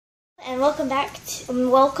And welcome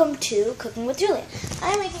to Cooking with Julia.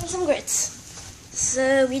 I'm making some grits.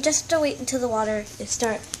 So we just have to wait until the water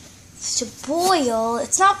starts to boil.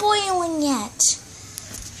 It's not boiling yet.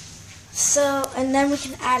 So, and then we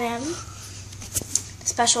can add in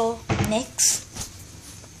special mix.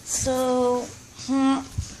 So, right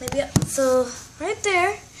there,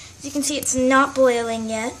 as you can see, it's not boiling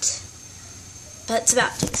yet, but it's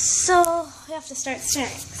about to. So we have to start stirring.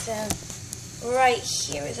 So right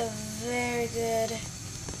here is a very good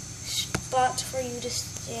spot for you to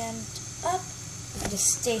stand up and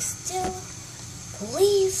just stay still,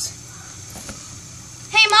 please.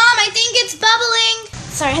 Hey Mom, I think it's bubbling.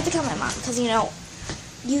 Sorry, I had to call my mom because you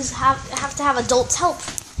have to have adults help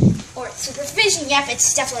or supervision. Yep,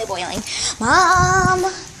 it's definitely boiling.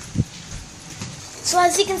 Mom. So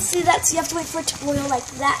as you can see, you have to wait for it to boil like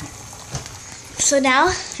that. So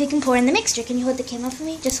now we can pour in the mixture. Can you hold the camera for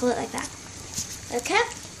me? Just hold it like that. Okay?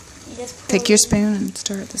 You just take your spoon and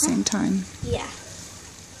stir at the same time. Yeah.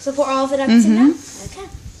 So pour all of it at the same time? Okay.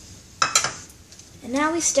 And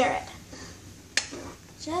now we stir it.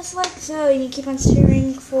 Just like so. And you keep on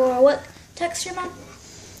stirring for what texture, Mom?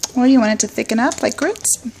 Well, you want it to thicken up like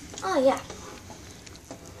grits? Oh, yeah.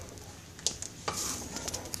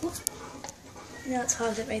 Now it's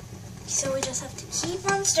hot right. So we just have to keep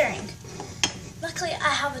on stirring. Luckily, I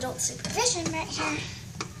have adult supervision right here.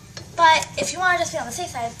 But if you want to just be on the safe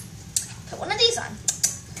side, put one of these on.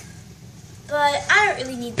 But I don't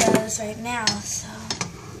really need those right now, so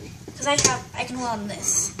because I can hold on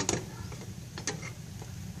this.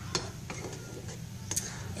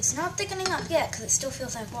 It's not thickening up yet because it still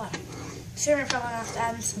feels like water. So we're probably gonna have to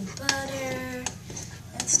add in some butter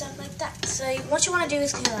and stuff like that. So what you want to do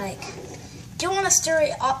is you don't want to stir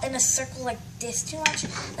it up in a circle like this too much,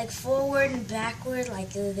 like forward and backward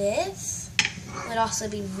like this. Would also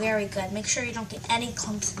be very good. Make sure you don't get any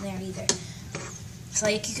clumps in there either. So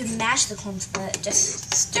you can mash the clumps, but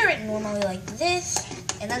just stir it normally like this,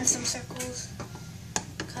 and then some circles.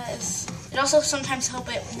 Because it also sometimes helps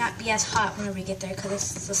it not be as hot whenever you get there,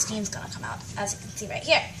 because the steam's gonna come out, as you can see right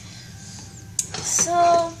here.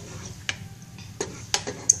 So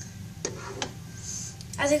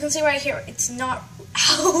as you can see right here, it's not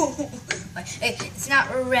it's not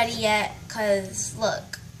ready yet, because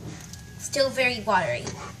look. Still very watery,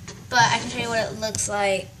 but I can show you what it looks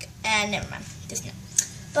like, and never mind, just no.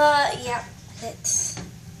 But yeah,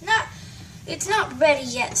 it's not ready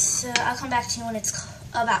yet, so I'll come back to you when it's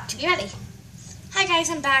about to be ready. Hi guys,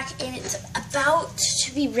 I'm back, and it's about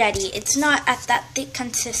to be ready. It's not at that thick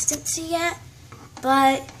consistency yet,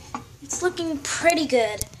 but it's looking pretty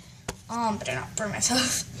good. Better not burn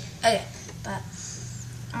myself. Okay, but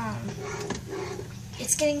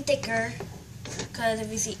it's getting thicker, because if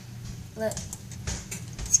you see. Look,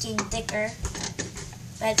 it's getting thicker,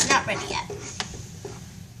 but it's not ready yet.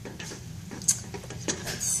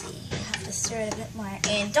 Let's see, you have to stir it a bit more.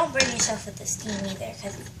 And don't burn yourself with the steam either,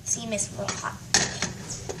 because the steam is a little hot.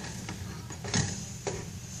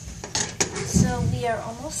 So we are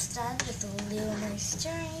almost done with a little more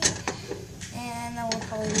stirring, and then we'll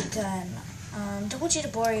probably be done. Don't want you to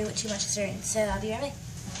bore you with too much stirring, so I'll be right back.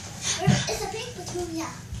 It's a big petunia.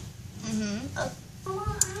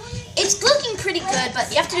 It's looking pretty good, but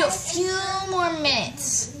you have to do a few more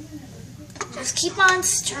minutes. Just keep on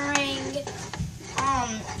stirring.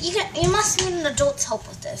 You must need an adult's help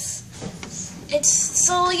with this.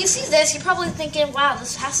 So you see this, you're probably thinking, wow,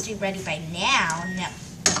 this has to be ready by now. No,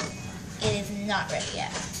 it is not ready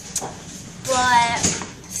yet, but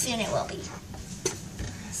soon it will be.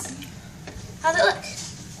 How's it look?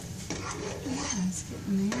 Yeah, it's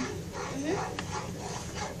getting there.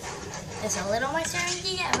 There's a little more stirring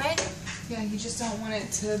to get, right? Yeah, you just don't want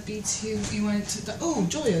it to be too. You want it to. Oh,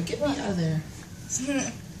 Julia, get me out of there.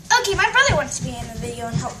 Okay, my brother wants to be in the video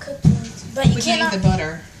and help cook, but you cannot. We need the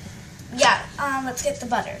butter. Yeah, let's get the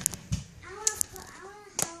butter.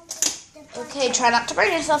 Okay, try not to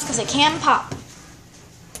burn yourself because it can pop.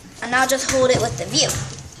 And now just hold it with the view.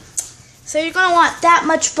 So you're gonna want that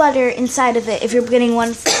much butter inside of it if you're getting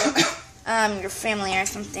one for your family or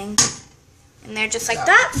something. And they're just like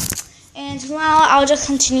that. And now I'll just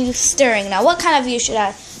continue stirring. Now, what kind of view should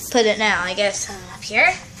I put it now? I guess up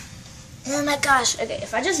here. Oh my gosh. Okay,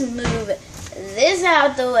 if I just move this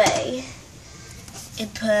out the way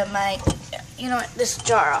and put my, this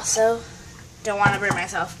jar also. Don't want to burn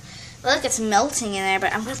myself. Look, it's melting in there,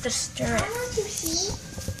 but I'm going to have to stir it. I want to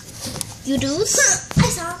see. You do? I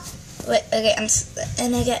saw. Wait, okay,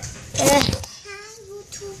 and I get.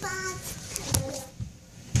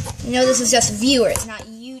 You know, this is just viewers, not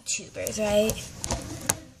YouTubers, right?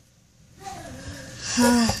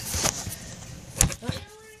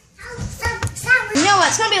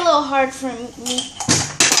 it's gonna be a little hard for me.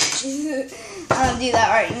 I'm gonna do that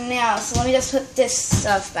right now. So let me just put this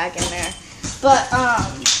stuff back in there. But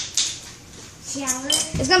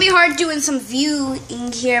it's gonna be hard doing some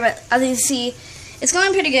viewing here. But as you can see, it's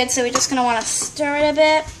going pretty good. So we're just gonna want to stir it a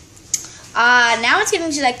bit. Now it's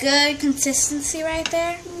getting to that good consistency right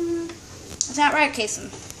there. Is that right,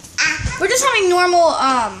 Kason? We're just having normal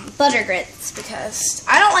butter grits because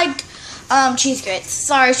I don't like cheese grits.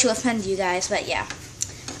 Sorry to offend you guys, but yeah.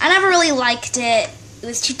 I never really liked it. It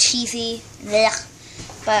was too cheesy. Blech.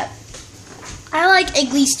 But I like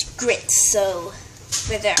at least grits, so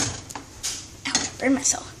we're there. Ow, I burned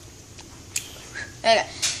myself. Okay.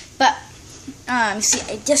 But you see,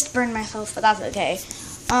 I just burned myself, but that's okay.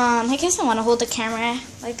 I guess I want to hold the camera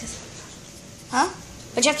like this. Huh?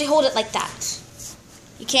 But you have to hold it like that.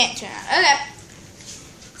 You can't turn it. Okay.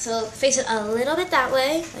 So face it a little bit that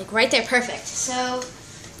way, like right there, perfect. So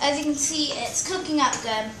as you can see, it's cooking up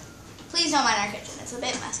good. Please don't mind our kitchen; it's a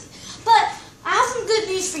bit messy. But I have some good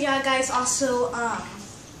news for you guys. Also,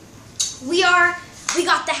 we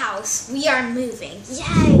got the house. We are moving.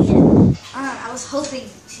 Yay! I was hoping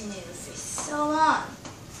to move for so long.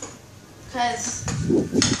 Cause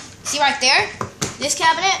see right there, this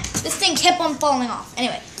cabinet, this thing kept on falling off.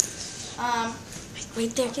 Anyway,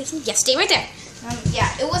 right there, Jason. Yeah, stay right there. Yeah,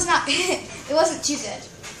 it was not. It wasn't too good,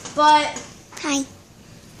 but Hi.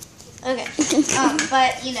 okay.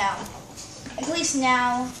 But you know, at least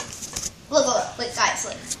now. Look, guys,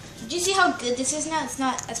 look. Did you see how good this is now? It's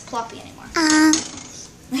not as ploppy anymore.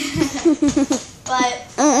 But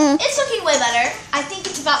it's looking way better. I think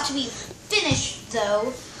it's about to be finished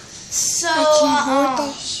though. So,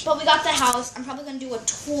 but we got the house. I'm probably gonna do a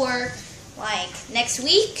tour like next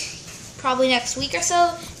week, probably next week or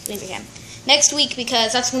so. Maybe again next week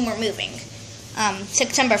because that's when we're moving.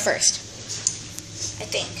 September 1st, I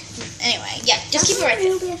think. Anyway, yeah, just keep it right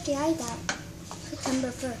there. We have to write that. September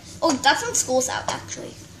 1st. Oh, that's when school's out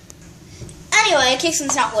actually. Anyway,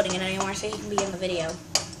 Kason's not holding it anymore, so he can be in the video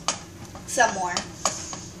some more.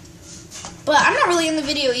 But I'm not really in the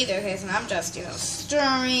video either, Kason. I'm just,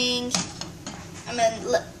 stirring. I mean,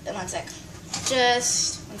 one sec.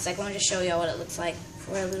 Just one sec. Let me just show you what it looks like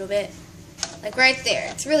for a little bit. Like right there.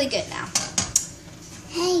 It's really good now.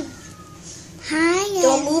 Hey. Hi.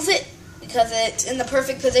 Don't move it because it's in the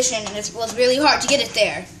perfect position and it was really hard to get it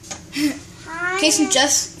there. Hi. Kason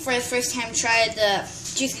just for the first time tried the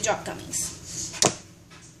Juicy Drop gummies.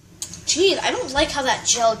 Jeez, I don't like how that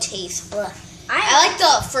gel tastes. Ugh. I like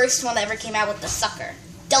the first one that ever came out with the sucker.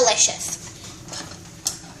 Delicious.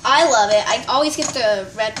 I love it. I always get the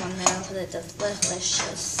red one now because it's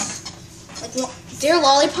delicious. Like their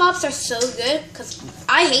lollipops are so good because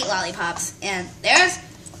I hate lollipops and theirs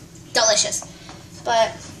delicious.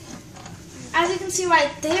 But as you can see right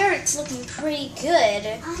there, it's looking pretty good.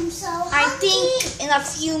 I'm so I happy. think in a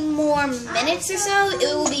few more minutes or so,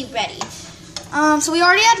 it will be ready. So we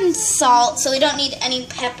already added salt, so we don't need any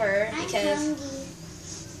pepper because,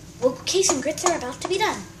 well, Kason, grits are about to be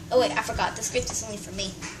done. Oh wait, I forgot. This grits is only for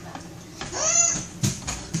me.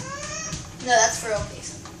 No, that's for real,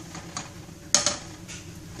 Kason.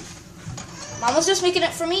 Mom was just making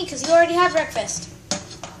it for me because you already had breakfast.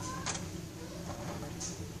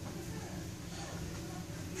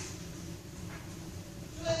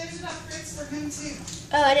 There's enough grits for him too.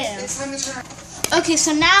 Oh, I didn't know. It's time to turn. Okay,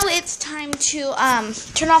 so now it's time to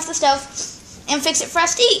turn off the stove and fix it for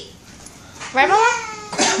us to eat. Right, Mama?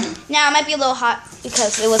 Now it might be a little hot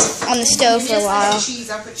because it was on the stove for a while. Cheese.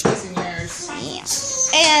 I'll put cheese in yours. Yeah.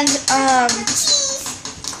 And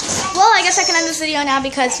well, I guess I can end this video now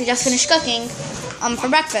because we just finished cooking for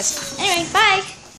breakfast. Anyway, bye.